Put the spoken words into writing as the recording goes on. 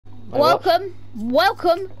Welcome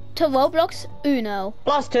to Roblox Uno.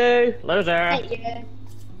 +2, loser.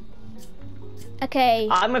 Okay.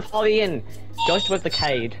 I'm with Holly and Josh with the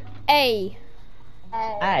Cade. A.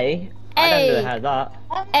 I don't know how that.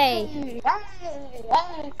 A.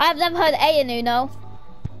 I've never heard A in Uno.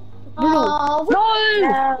 Blue.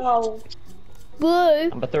 No! Blue.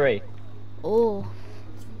 Number 3. Oh.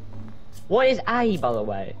 What is A, by the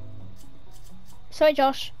way? Sorry,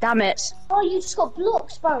 Josh. Damn it. Oh, you just got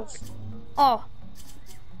blocks, bro. Oh.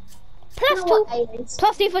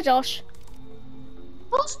 +2 for Josh.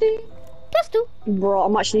 +2. Bro,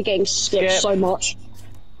 I'm actually getting skipped so much.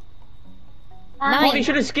 Oh, you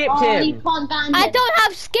should have skipped him. You can't ban I him. don't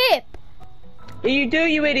have skip. You do,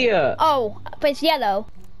 you idiot. Oh, but it's yellow.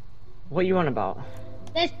 What are you on about?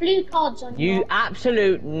 There's blue cards on You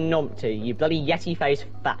absolute numpty. You bloody yeti face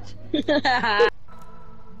fat.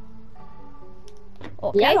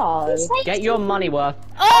 Okay. Yellow. Get your money worth.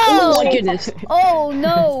 Oh, Oh my goodness. Oh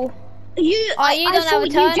no. You don't have a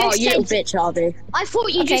turn? Oh, you bitch, Harvey. I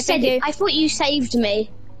thought you Okay, just said thank you. it. I thought you saved me.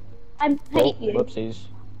 I hate you. Whoopsies.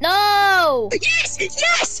 No. Yes!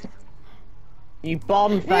 Yes! You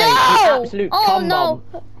bomb face. No. You absolute Oh cum no.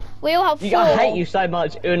 bomb. We all have 4. I hate you so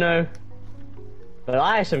much, Uno. But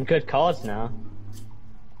I have some good cards now.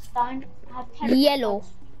 Don't have Yellow.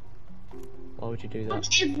 Why would you do that?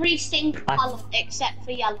 every single colour except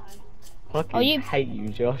for yellow. Fucking hate you,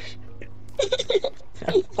 Josh.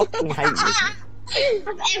 I fucking hate you.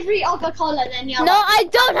 Have every other colour than yellow. No, I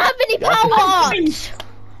don't have any power-ups.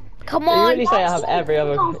 Come You on. really say I have every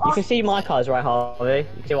other. You can see my cards, right, Harvey? You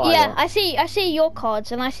can see what I Yeah, got. I see your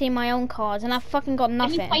cards and I see my own cards and I've fucking got Can you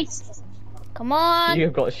nothing. place Come on.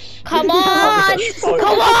 You've got. Come on.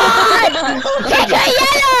 Come on. Pick a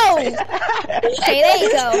yellow. Okay, there you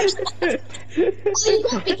go. you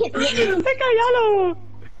got to pick it. Pick a yellow.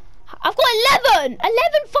 I've got 11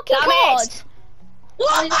 fucking Damn it. cards.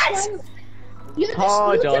 What? You're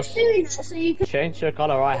Oh, just Josh. doing that so you can... Change the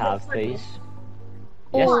colour I have, please.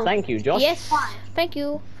 Yes, Oh. thank you, Josh. Yes. Thank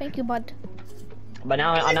you, bud. But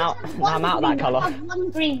now I'm out of that colour. Have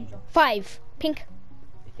one green. 5 pink.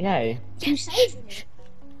 Yay. You saved me.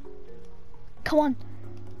 Come on.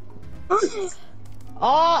 Oh,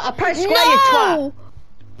 I pressed square, you twat. No.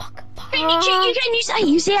 Fuck. You can use 8.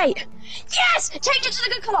 Use the 8. Yes! Change it to the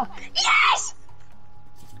good colour. Yes!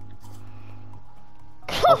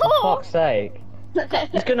 Oh, for fuck's sake.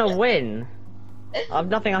 He's gonna win. I have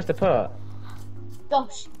nothing else to put.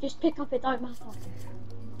 Gosh, just pick up, it don't matter.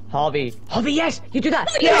 Harvey, yes! You do that!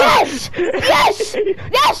 Yes! Yes!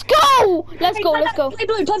 Let's go! Let's go. Play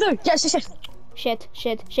blue, play blue. Yes. Shit.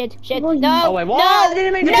 Oh, No. Oh, wait, what? No. I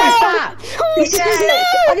didn't mean to press that!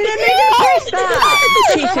 I didn't mean to press that!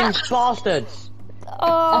 Cheating bastards!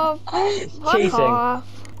 Oh, fuck Cheating. off.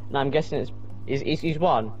 No, I'm guessing he's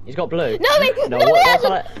won. He's got blue. No, wait, no, what he hasn't.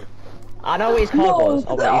 colour? I know what his card was.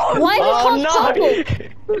 Oh, wait, Why is oh, his no! card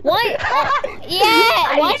purple? Why?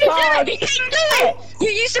 Yeah. Why His card. You can do it! You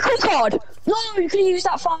used the cool card! No, you could have used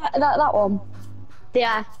that one.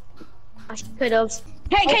 Yeah. I could have.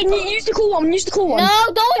 Hey, you use the cool one, No,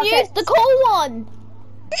 don't use the cool one.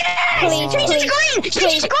 Yes! Please, Change it to please, green!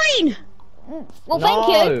 Change it to green! Well, thank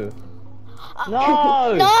you.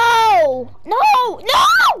 No! No!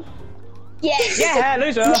 Yes! Yeah,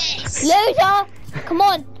 loser! Yes! Loser! Come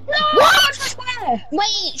on. No! What?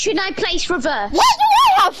 Wait, should I place reverse? Why do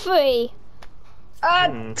I have 3?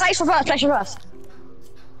 Place reverse.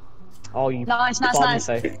 Oh, you Nice. bum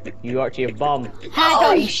face. You actually a bum.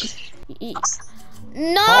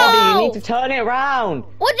 No! Harvey, you need to turn it around!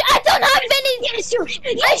 What? I don't have any.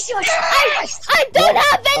 Yes, Josh! I don't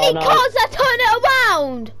have any Oh, no. cards that turn it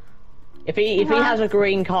around. If he has a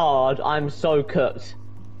green card, I'm so cooked.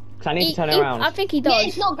 Cause I need to turn it around. I think he Yeah, does.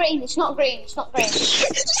 it's not green.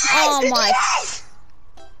 Oh my.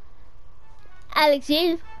 Alex,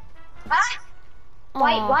 you. Huh?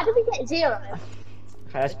 Wait, why did we get 0?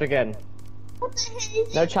 Okay, let's begin. What the hell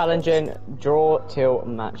is No challenging, draw till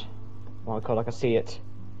match. Oh my god, I can see it.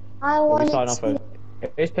 I What want we sign off with?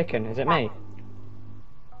 Who's picking? Is it me?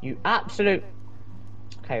 You absolute.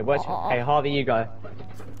 Okay, okay, Harvey, you go.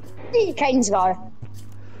 Kaden's guy.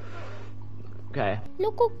 Okay.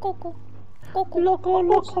 Loco. Loco.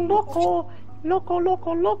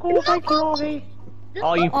 Thank you, Harvey.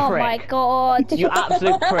 Oh, you prick. Oh my god. You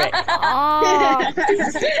absolute prick. Oh.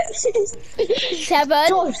 7.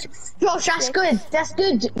 Josh, that's good.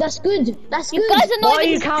 You guys are Why not are you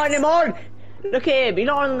even. counting him on? Look at him. You're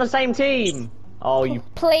not on the same team. Oh, you.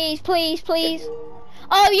 Please.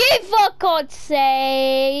 Oh, you for God's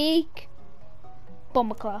sake.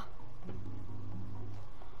 Bombaclaw.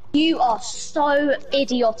 You are so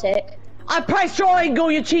idiotic. I pressed triangle,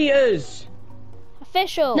 you cheaters!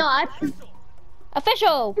 Official. No,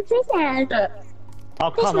 Official.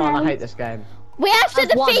 Oh, come on, I hate this game. We have to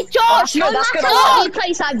I've won. defeat Josh. No That's matter good. what you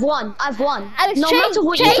place, I've won. Alex, No matter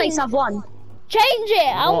what you change. place, I've won. Change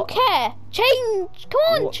it. I don't What? care. Change. Come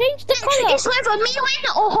on, What? change the colour. It's either me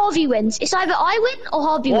win or Harvey wins. It's either I win or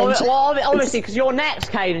Harvey Well, wins. obviously, because you're next,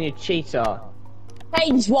 Kaden, you cheater.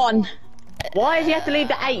 Kaden's won. Why does he have to leave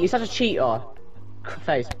the 8? You're such a cheater.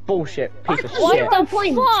 Face, bullshit, piece of What shit. the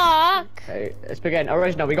point. fuck? Okay, let's begin.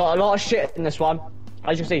 Original, we got a lot of shit in this one.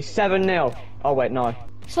 As you can see, 7-0. Oh, wait, no.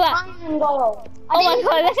 Slap. Oh Oh my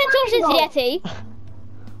god, look at Josh's Yeti.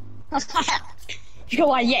 You got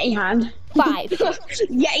my Yeti hand. 5.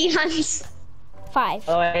 Yeti hands. 5.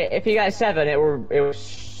 Oh, wait, if you get 7,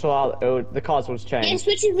 the cards will change. Yeah,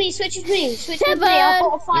 switch with me, switch with me. Switch 7. with me. I've got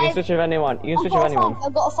a You 5. can switch with anyone. You can switch with anyone.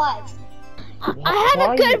 I've got a 5. I had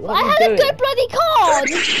a good bloody card.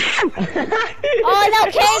 Oh no,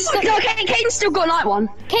 Kaden's No, Kaden's still got a light one.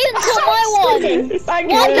 got my one.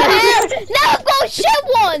 Thank What you. the hell? Now I've got shit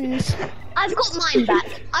ones. I've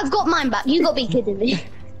got mine back. You got to be kidding me.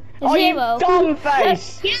 Oh, you 0. dumb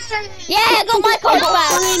face. Yeah, I got my cards three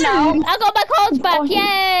back. now. I got my cards back.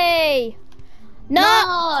 Yay. No.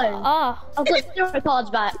 No. Oh, I've got 0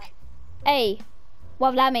 cards back. hey.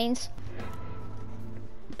 What that means.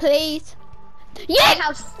 Please. I Yeah.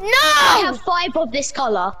 have No. 5 of this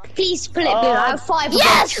colour. Please put it blue. I have 5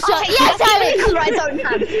 Yes, of them. Okay, yes, that's the only Alex. colour I don't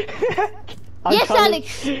have. Yes,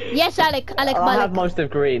 Alex. Yes, Alex. Alex I have Malik. most of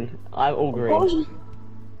green. I have all green.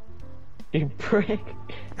 You prick.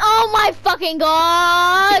 Oh my fucking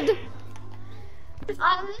god.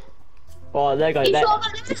 Oh, there goes You that. saw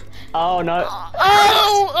that? Oh, no.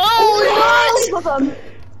 Oh, Of them.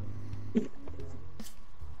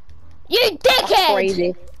 you dickhead.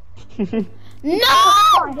 Crazy. No.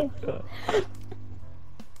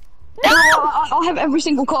 I have every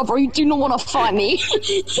single card, bro. You do not want to fight me.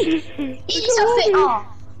 It's a fit.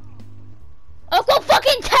 I've got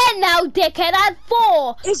fucking 10 now, dickhead. I had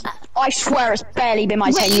 4. I swear it's barely been my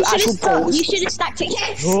 10, you actual balls. You should have stacked it.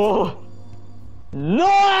 Yes! Oh. No!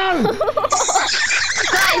 Guys,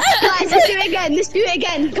 let's do it again. Let's do it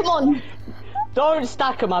again. Come on. Don't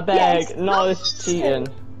stack 'em, I beg. Yes. No, this is cheating.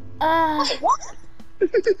 What? I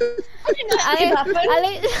didn't know that could happen. At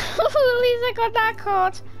least I got that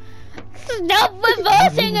card. Stop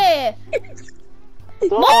reversing it.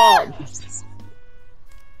 Stop!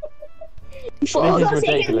 Oh, This is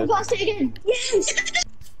ridiculous. Pass it again. Yes.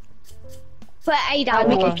 Put A down.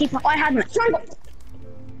 We can keep. I had it.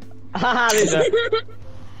 Haha, loser.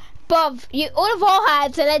 Bob, you all of our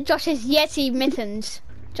hands and then Josh's Yeti mittens.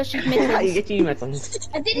 Josh's You mittens. get you mittens.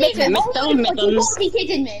 I didn't even. Mittens. Oh my God, you gotta be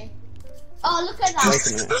kidding me. Oh, look at Wait a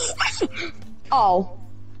that. minute. Oh.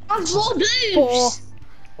 I have more blues. 4.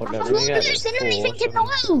 What I level have did more you get? blues than anything in the 4.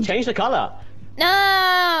 world. Change the colour.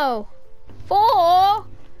 No. 4.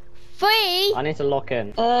 3. I need to lock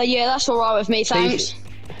in. Yeah, that's alright with me, thanks.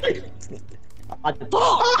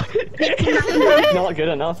 Not good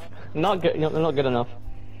enough. Not good enough.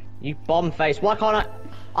 You bomb face. Why can't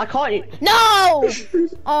I can't. No.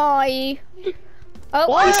 I. Oh,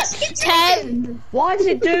 What? 10. Why does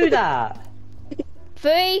it do that?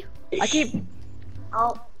 3. I keep.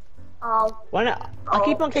 Oh. When I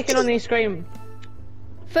keep on clicking on the screen.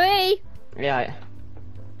 3. Yeah.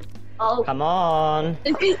 Oh. Come on.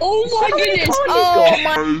 Oh my goodness. Oh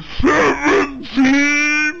my.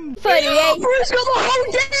 38. Bruce got the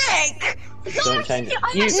whole deck. Don't change it. I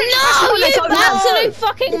You- accidentally No, pressed the one I you don't have. absolute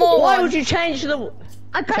fucking moron. Why would you change the?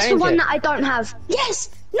 I pressed the change one it? that I don't have. Yes.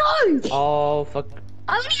 No. Oh fuck!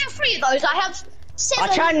 I only have 3 of those. I have 7.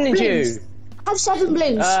 I challenge blues. you. I have 7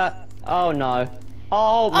 blues. Oh no.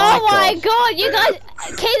 Oh my Oh my god. god, you guys,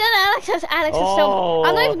 Kaden and Alex has so.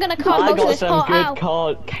 I'm not even gonna cut I most of got this some part good out.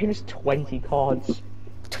 cards. Game's 20 cards.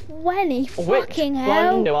 20 Which fucking one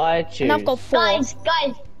hell. do I choose? And I've got 4. guys,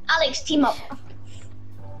 Alex, team up.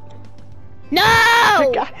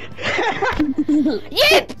 No!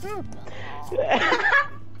 You!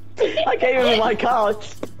 I gave him my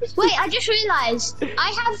cards. Wait, I just realised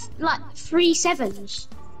I have like 3 7s.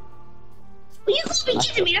 Well, you can't be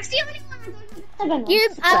kidding me. That's the only one I don't have 7. You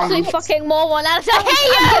absolute fucking moron, Alex. I I've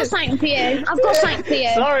hate got you! something for you. I've got something for you.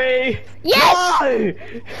 Sorry. Yes! No!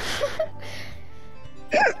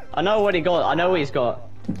 I know what he got. I know what he's got.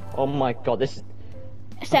 Oh my god, this is.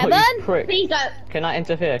 7? Oh, you prick. Please go. Can I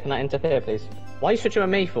interfere? Can I interfere, please? Why are you switching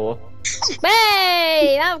with me for?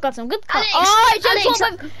 Hey! Now I've got some good cards. Alex, Oh, Alex,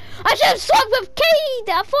 I should have swapped with Kaden.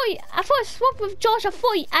 I thought I swapped with Josh. I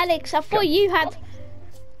thought you had.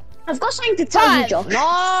 I've got something to tell you, 5. Josh.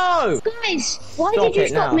 No! Guys, why Stop did you it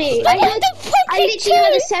stop now. me? Stop I it, the literally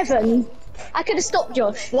had a fucking 7. I could have stopped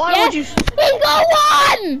Josh. Why Yes. would you? He's got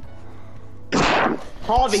one!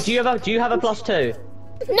 Harvey, do you have a +2?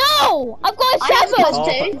 No! I've got a I have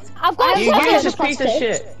 7! +2. I've got a You 7! use this piece of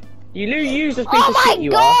shit. You use this piece Oh of my shit.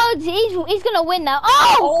 You are. god! He's gonna win now.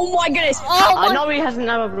 Oh! Oh my goodness. Oh I my know he hasn't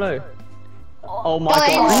have a blue. Oh my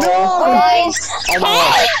Guys, god. guys. Oh my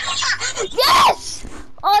god. Yes!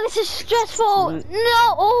 Oh, this is stressful.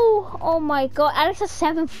 No. Oh my god. Alex has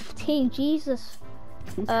 17. Jesus.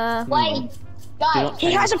 Wait, Do guys. not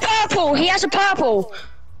He has a purple. He has a purple.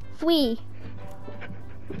 3.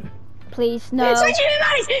 Please, no. Switch him in,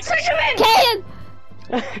 Maddie. Switch him in. Kaden!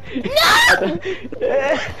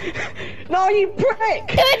 No, you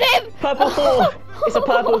prick! Hit him! Purple 4. It's a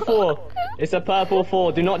purple 4. It's a purple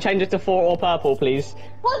 4. Do not change it to 4 or purple, please.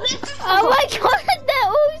 What's this? Oh my god, that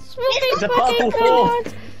was It's a purple 4.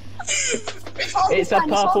 It's a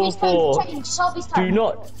purple 4.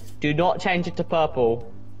 Do not change it to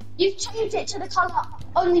purple. You've changed it to the colour.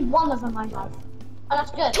 Only one of them I have. Oh,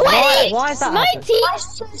 that's good. 20! Why is that 19!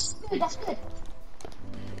 That's good, that's good.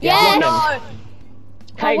 Yes! No.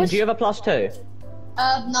 Kaden, was- do you have a +2?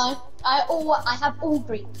 No. I have all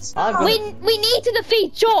greens. I've got. We need to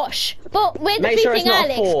defeat Josh, but we're Make sure it's defeating not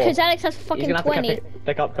a Alex 4. because Alex has He's fucking gonna have to 20.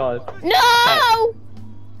 pick up cards. No!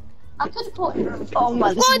 I could have put it. Oh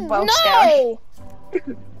my, this is What? well scary.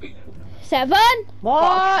 No! 7.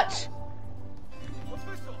 What?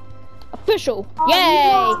 Official.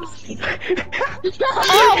 Yay! Oh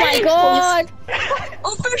my god!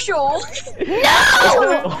 Official.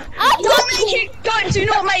 No! I'm Don't not. make it. Guys, do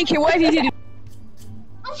not make it. Whatever you do.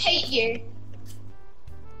 I hate you.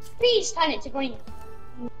 Please turn it to green.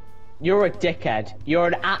 You're a dickhead. You're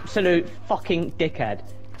an absolute fucking dickhead.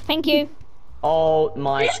 Thank you. Oh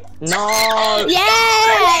my. No!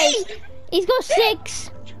 Yay! He's got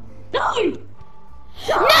 6. No.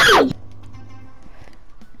 No!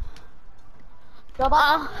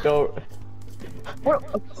 Go.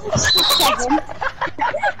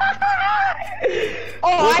 Oh,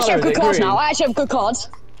 I actually have good cards Green. now. I actually have good cards.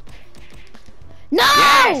 No!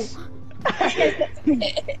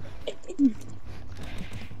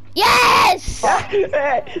 Yes! Yes!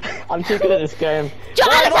 I'm too good at this game. John,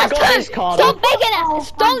 Why have I Alex got has this 2. card? Stop making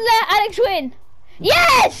it. Don't let Alex win.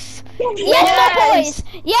 Yes! Yes, my boys.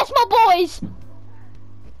 Yes, my boys.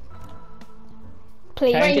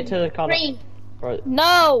 Please. Change it to the colour. Green. Right.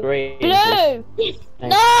 No. Green. Blue. Thanks.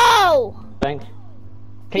 No. Thanks.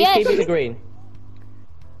 Please Yes. keep it the green.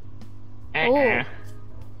 Ooh. I actually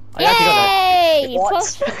got Yay! What?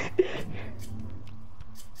 Plus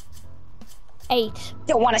 8.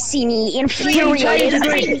 Don't want to see me it. Change the infuriated.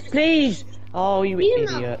 green, please. Oh, you You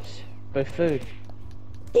know. idiots. Both food.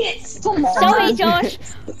 Yes. Come on. Sorry, Josh.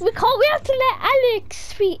 We can't. We have to let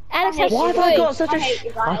Alex be. Alex has Why have I 3. got such a? I hate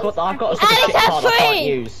you guys. I've got such a Alex shit has card I can't 3.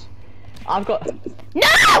 use. I've got.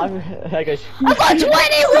 No! There goes. I've got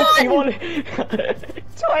 21.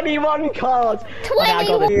 21 cards. Okay, I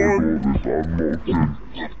got 21.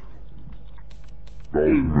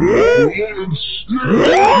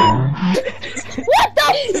 What the?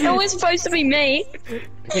 It's always supposed to be me.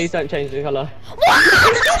 Please don't change the colour.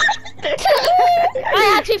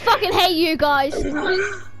 I actually fucking hate you guys.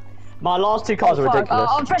 My last 2 cards are Fuck, ridiculous.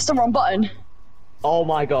 I pressed the wrong button. Oh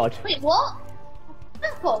my god. Wait, what?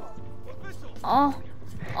 Purple.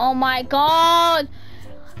 Oh my god.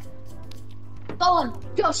 Go on,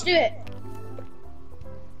 Josh, do it.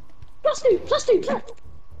 +2, +2, +2.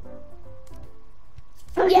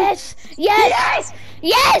 Yes. Yes.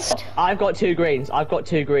 Yes. I've got 2 greens. I've got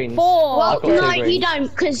 2 greens. 4. Well, I've got two no, greens. you don't,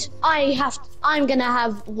 because I'm gonna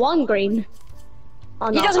have 1 green. Oh,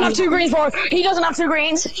 He no, doesn't have 2 greens, bro. He doesn't have 2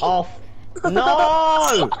 greens. Off.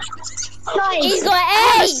 No! He's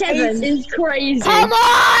got 8. 7. This is crazy. Come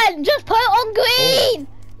on. Just put it on green.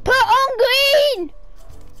 Put on green.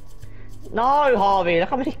 No, Harvey. Look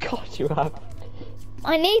how many cards you have.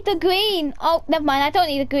 I need the green. Oh, never mind. I don't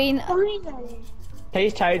need the green.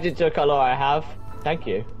 Please change it to a colour I have. Thank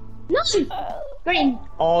you. No! Green.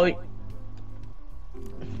 Oh.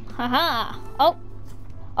 Haha. Oh.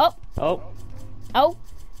 Oh. Oh. Oh.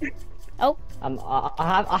 Oh.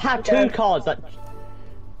 I have 2 cards that.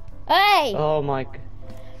 Hey. Oh my.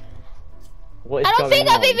 What is I don't think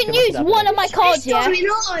going I've on? even Give us used an one of update. my cards yet. Oh, There you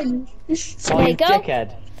you go.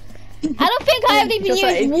 dickhead. I don't think I haven't even Just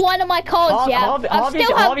say used it- one of my cards yet.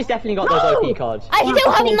 Harvey's definitely got those OP cards. I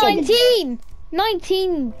still have 19.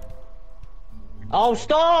 19. Oh,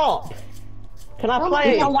 stop! Can I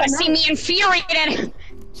play? You don't want to see me infuriated.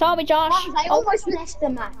 Sorry, Josh. I almost lost the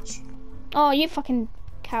match. Oh, you fucking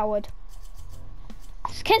coward.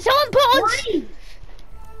 Can someone put on?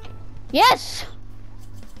 Yes.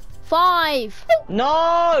 5.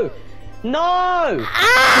 No! No!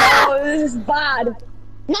 Ah! Oh, this is bad.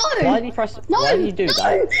 No! Why did you press? No! Why did you do no!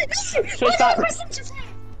 that? No! Switch back.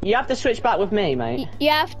 You have to switch back with me, mate. You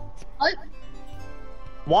have.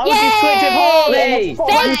 Why would you switch with Harvey?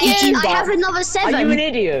 Thank you. I have another 7. Are you an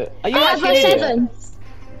idiot? Are you I have actually a an idiot?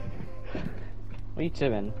 7. What are you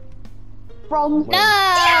doing? From... No!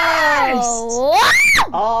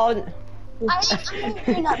 Oh. I'm not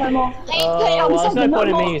doing that no more. Oh, well, there's no point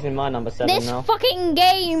in me using my number 7 This now. fucking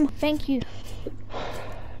game. Thank you.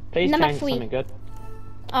 Please number change 3. something good.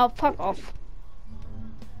 Oh, fuck off.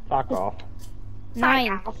 Fuck off.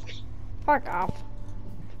 9. Fuck off.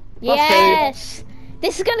 Plus Yes!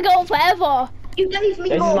 This is gonna go on forever. You gave me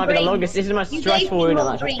This more might be the green. longest. This is the most You stressful gave me room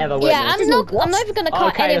more I've green. ever witnessed. Yeah, I'm not even gonna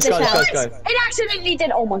cut Okay, any of let's this go, out. let's go. It accidentally did.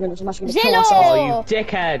 Oh my goodness, I'm actually gonna Zillow! kill myself. Oh, you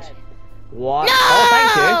dickhead. What? No! Oh,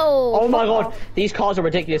 thank you. Oh my Fuck god. off. These cards are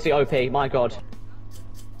ridiculously OP. My god.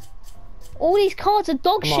 All these cards are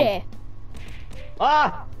dog Come on. shit.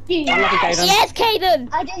 Ah! Unlucky, Kaden. Yes, Kaden!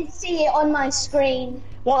 I didn't see it on my screen.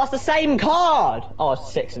 What? That's the same card. Oh,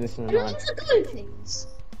 it's 6 and this is a Can I 9. have a go, please?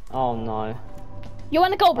 Oh no. You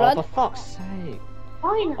wanna go, Oh, blood? for fuck's sake.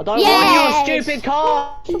 Fine. I don't Yes! want your stupid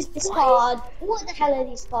card. Use this card. What the hell are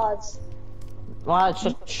these cards? Well, it's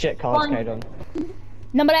just shit cards, One. Kaden.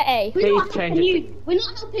 Number A. We're Please not change helping it. you. We're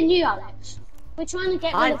not helping you, Alex. We're trying to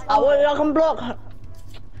get rid of I can block.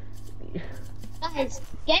 Guys,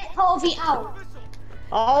 get Harvey out.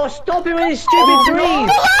 Oh, stop him with his stupid threes. Come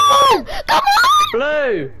on! Come on!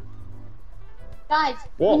 Blue. Guys,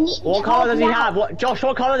 we need to What get colour does he Harvey out. have? What, Josh?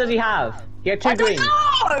 What colour does he have? He had 2 I don't greens.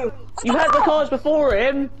 know! You had the cards before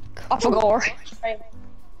him. I forgot.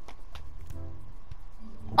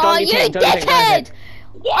 Oh, Don't you get pink, don't get pink, don't dickhead!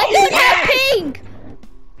 get I don't have pink!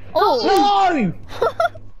 Oh. No!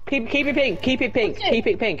 keep it pink. Keep it pink. Keep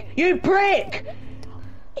it pink. You prick!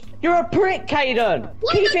 You're a prick, Kaden.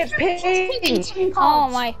 Why Keep don't it you just pick pink. 10 Oh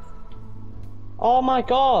cards? my. Oh my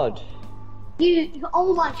god.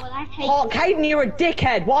 Oh my god, I hate Oh, you. Kaden, you're a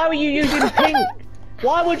dickhead. Why were you using pink?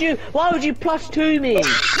 Why would you +2 me?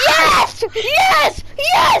 Yes! Yes!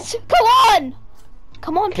 Yes! Come on!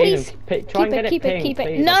 Come on, please. Try and get keep it it, pink, keep it.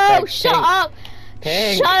 please. No, Pink, shut pink, up!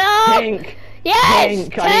 Pink. Shut up! Pink. Yes!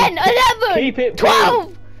 Pink, 10, 11, Keep it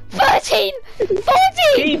 12, 13, 14!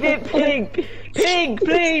 Keep it pink. Pink,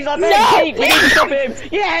 please. I beg No, pink. We need to stop him.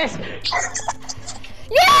 Yes!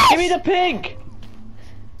 Yes! Give me the pink.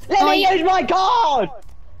 Let Oh, me you- use my card.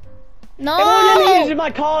 No! Everyone let me use my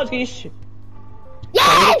cards. Can you get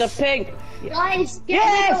Yes! the pink? Guys, get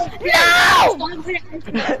Yes! rid of No!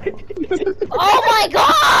 Oh my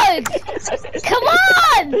god! Come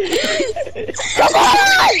on! Come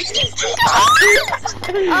on!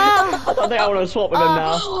 Come on! I think I want to swap with him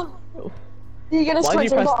now. You're gonna Why did you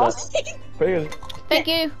switch press us. Brilliant. Thank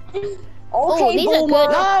you. Okay, these are boomer.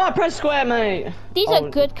 good. No, I pressed square, mate. These Oh, are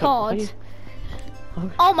good cards.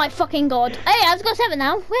 Oh my fucking god. Hey, I've got 7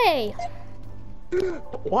 now. Wait.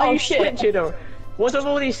 Why are you shit. switching? What's with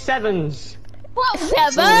all these 7s?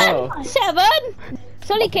 7? Oh. 7?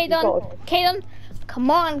 Sorry, Kaden. God. Kaden, come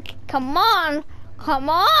on, come on, come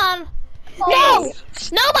on. Oh. No!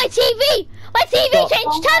 No, my TV! My TV Stop.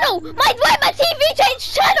 changed channel! My TV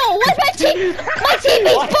changed channel! Where's my TV? My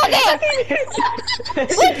TV's bugging! My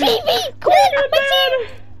TV! Come on, my TV!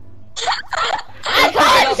 I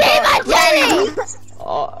can't see my telly!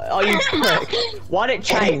 Oh, you prick. Why'd it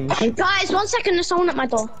change? Guys, 1 second, there's someone at my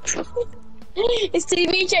door. It's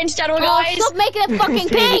TV change channel, Oh, guys. stop making it fucking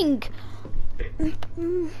pink!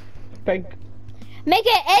 Pink. Make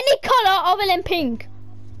it any color other than pink.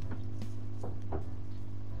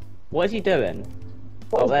 What is he doing?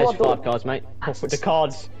 What Oh, is there's blood doing? 5 cards, mate. The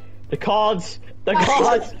cards. The cards. The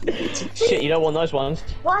cards. Shit, you don't want those ones.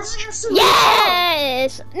 Why do I have some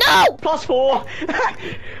Yes! No! +4.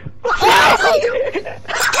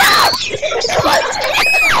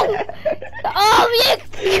 Oh,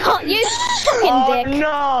 you fucking Oh dick.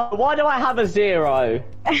 no! Why do I have a 0?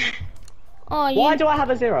 Oh, you. Why do I have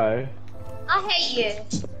a 0? I hate you.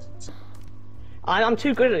 I'm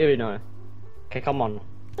too good at Uno. Okay, come on.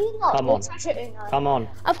 You're not. Come You're on. trash at Uno. Come on.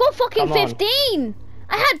 I've got fucking Come on. 15.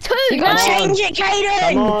 I had 2, You gotta right? change it,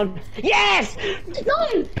 Kaden! Come on. Yes!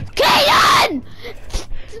 No! Kaden!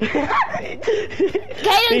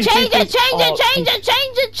 Kaden, These change it, people- change it, oh, change it,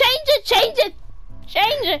 change it, change it, change it,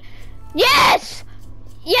 change it. Yes!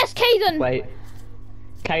 Yes, Kaden. Wait.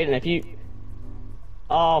 Kaden, if you...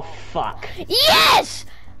 Oh, fuck. Yes!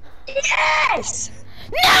 Yes!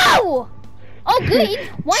 No! Oh, green.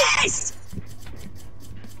 What? Yes!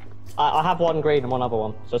 I have 1 green and 1 other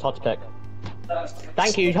one, so it's hard to pick.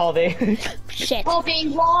 Thank you, Harvey. Shit. Bobby,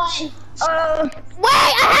 why? Wait,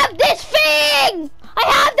 I have this thing! I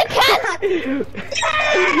have the can!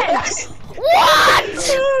 Yes! What?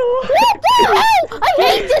 What the hell? I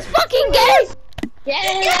hate this fucking game!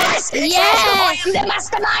 Yes! Yes! I am the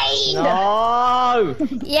mastermind! No!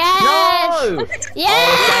 Yes! No!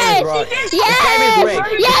 Yes! Oh, Yes! this game is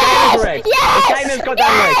rigged. This Yes! game is rigged. Yes! This game is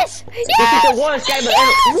goddamn rigged. Yes! This Yes! is the worst game I've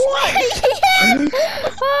ever. What?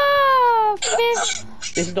 Yes! Oh,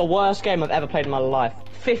 This is the worst game I've ever played in my life.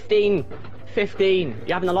 15.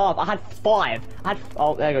 You're having a laugh. I had 5.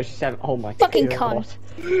 Oh, there goes 7. Oh my Fucking God.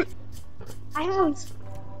 cunt. I have.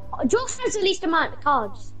 Josh has the least amount of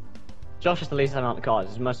cards. Josh has the least amount of cards.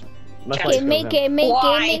 It's most Give me.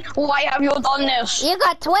 Why have you done this? You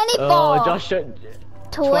got 24. Oh, Josh should.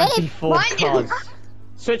 24 Mine- cards.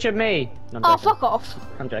 Switch at me. No, I'm Oh, joking. fuck off.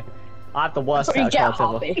 I'm joking. I have the worst That's what set you of get,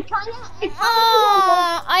 cards ever. Harvey.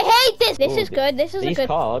 Oh, I hate this. This Ooh, is good. This is a These good.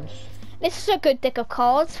 cards. This is a good deck of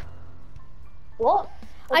cards. What?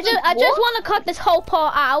 I just want to cut this whole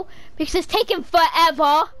part out because it's taking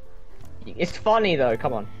forever. It's funny though.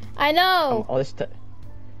 Come on. I know. Oh, this.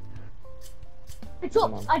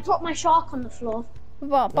 I dropped my shark on the floor.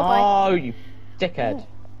 Bye bye. Oh, you dickhead.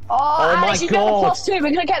 Oh, my Alex, you got God. a +2.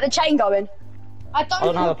 We're gonna get the chain going. I I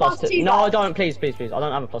don't have a +2. No, I don't. Please. I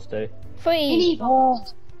don't have a +2. 3. Oh.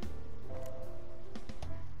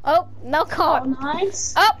 Oh, no Oh, card.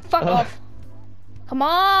 nice. Oh, fuck off. Come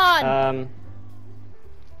on.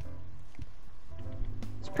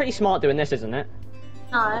 It's pretty smart doing this, isn't it?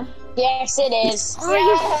 No. Yes, it is. Oh,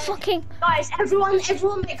 you fucking. Guys, everyone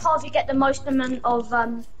make cards. You get the most amount of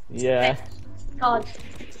Yeah. cards.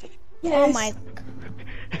 Oh my.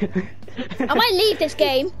 I might leave this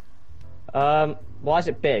game. Why is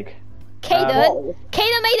it big? Kaden.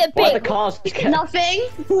 Kaden made it Why are the big. cards? Nothing.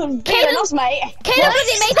 Kaden, us, mate. Kaden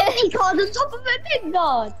really made it. Tiny card on top of a big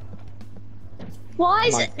card. Why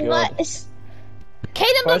is Oh my it? God. Like, it's...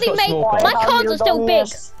 Kaden Why is really it made. small My cards? cards are still big.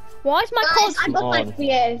 Why is my Guys, cards? I got mine on. for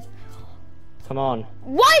you. Come on.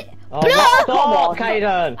 What? Oh, Blur! stop,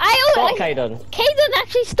 Kaden. Stop, Kaden. Kaden,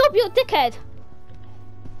 actually stop your dickhead.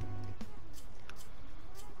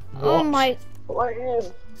 Oh What? my.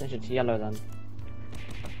 This is yellow then.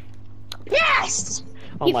 Yes!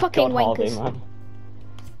 Oh You my fucking God, Harvey, wankers. man.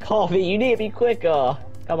 Harvey, you need to be quicker.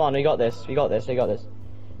 Come on, you got this. You got this.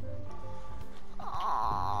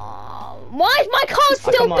 Why is my card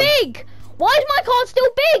still come on. big? Why is my card still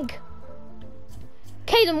big?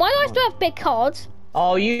 Kaden, why do I still have big cards?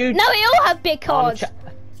 Oh, you. No, we all have big cards.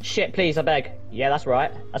 Shit, please, I beg. Yeah, that's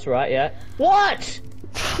right. Yeah. What?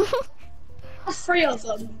 That's 3 of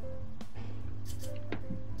them.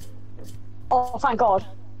 Oh, thank God.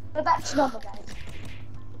 Go back to normal, guys.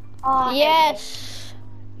 Oh, Yes.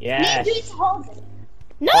 Yes. Maybe it's Harvey.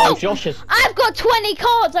 No! Oh, Josh is. I've got 20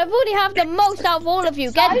 cards. I already have the most out of all of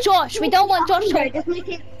you. Get Josh. We don't want Josh to. Just make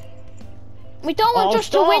it... We don't want Oh, Josh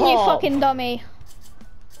to win, you stop. fucking dummy.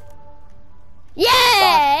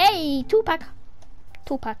 Yay! 2-pack.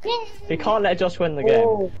 2-pack. We can't let Josh win the game.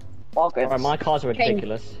 Oh, Alright, my cards are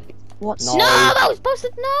ridiculous. What's No. No, I was supposed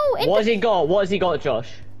to know. What has he got? What has he got, Josh?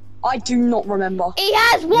 I do not remember. He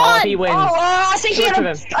has No, one. if he wins. Oh, I think he Switch had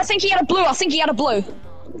with a. him. I think he had a blue.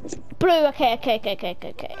 Blue. Okay.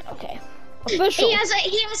 Official. He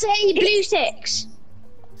has a blue 6.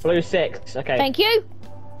 Blue 6. Okay. Thank you.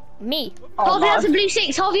 Me. Oh, Harvey no. has a blue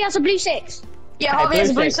 6. Harvey has a blue 6. Yeah, Okay, Harvey has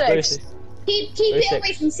a blue blue 6. Keep Blue it 6.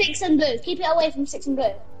 away from 6 and blue. Keep it away from 6 and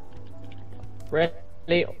blue.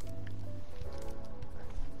 Really?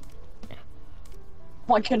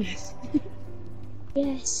 My goodness.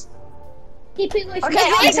 Yes. Keep it away from Okay,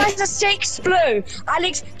 Alex 6. has a 6 blue.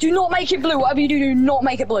 Alex, do not make it blue. Whatever you do not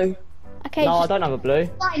make it blue. Okay. No, I just- don't have a blue.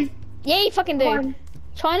 Fine. yeah, you fucking do. Fine.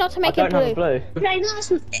 Try not to I make don't it have a blue. blue. Okay,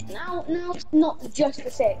 now it's not just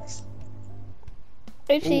the 6.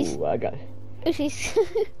 Oopsies. Ooh, I got it. Oopsies.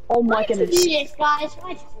 Oh my Why did you goodness. do this, guys?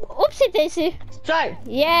 Why did you... Oopsie daisy. Straight.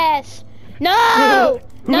 Yes. No.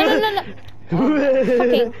 No.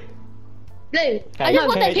 Fucking. Blue. I just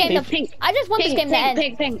want this game to. Pink. I just want this game to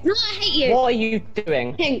end. Pink. No, I hate you. What are you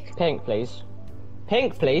doing? Pink. Pink, please.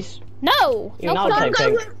 Pink, please. No. You No. know Pink.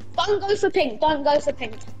 Pink. Don't go for pink. Don't go for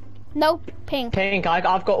pink. No pink. Pink.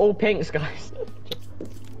 I've got all pinks, guys.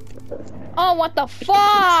 Oh, what the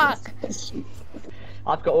fuck!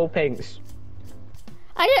 I've got all pinks.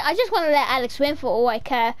 I just want to let Alex win for all I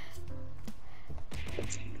care.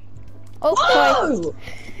 Oh, sorry. Oh!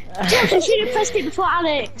 Josh, you should have pressed it before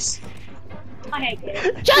Alex. I hate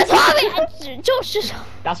you. Just have it! Josh, just.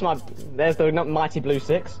 That's my. There's the mighty blue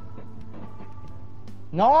 6.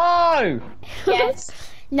 No! Yes.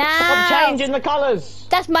 Nah. Stop changing the colours.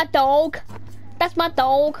 That's my dog. That's my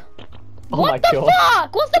dog. Oh my What the god.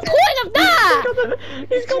 fuck? What's the point of that?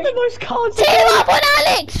 He's got the most cards. Team up on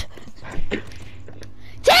Alex!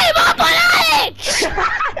 Team up on Alex!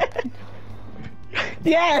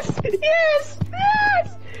 Yes! Yes!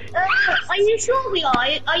 Yes! Are you sure we are?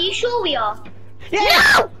 Are you sure we are?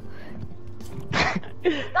 Yes! No!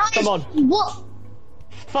 Guys, Come on. What?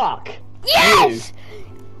 Fuck! Yes!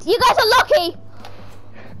 You guys are lucky!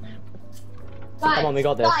 Guys, Come on, we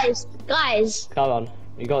got this. Guys, Come on.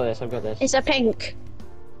 You got this, I've got this. it's a pink.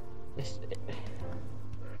 It's-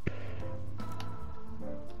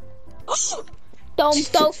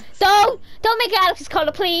 Don't make it Alex's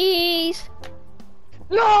colour, please!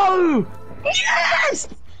 No! Yes!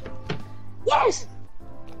 Yes!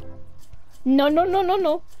 No, no, no, no,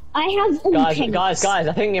 no. I have all pinks. Guys,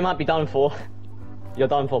 I think you might be done for. You're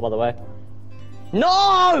done for, by the way.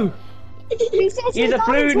 No! He's a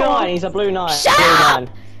blue 9, he's a blue 9. Shut blue up! 9.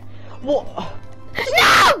 What?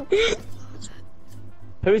 No!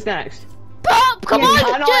 Who's next? Bob, come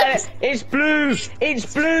on! Just... It's blue!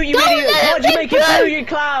 It's blue, you Don't idiot! let Why'd it you be make it blue, blue! you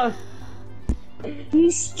clown?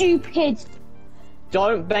 You stupid.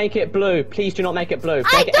 Don't make it blue. Please do not make it blue.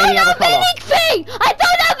 I Make it don't any other have colour. anything! I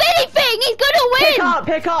don't have anything! He's gonna win! Pick up!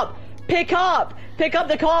 Pick up! Pick up! Pick up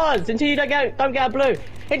the cards until you don't get a blue.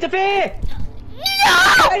 Interfere! No!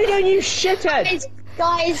 What are you doing, you shithead?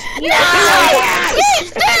 Guys, No! You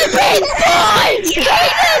stupid boy!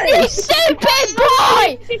 Kaden, you stupid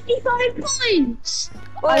boy! 55 points.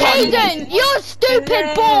 Kaden, you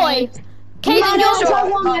stupid boy! Kaden,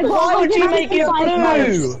 you're... Why would you make it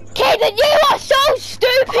blue? Kaden, you are so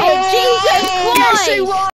stupid! Jesus Christ!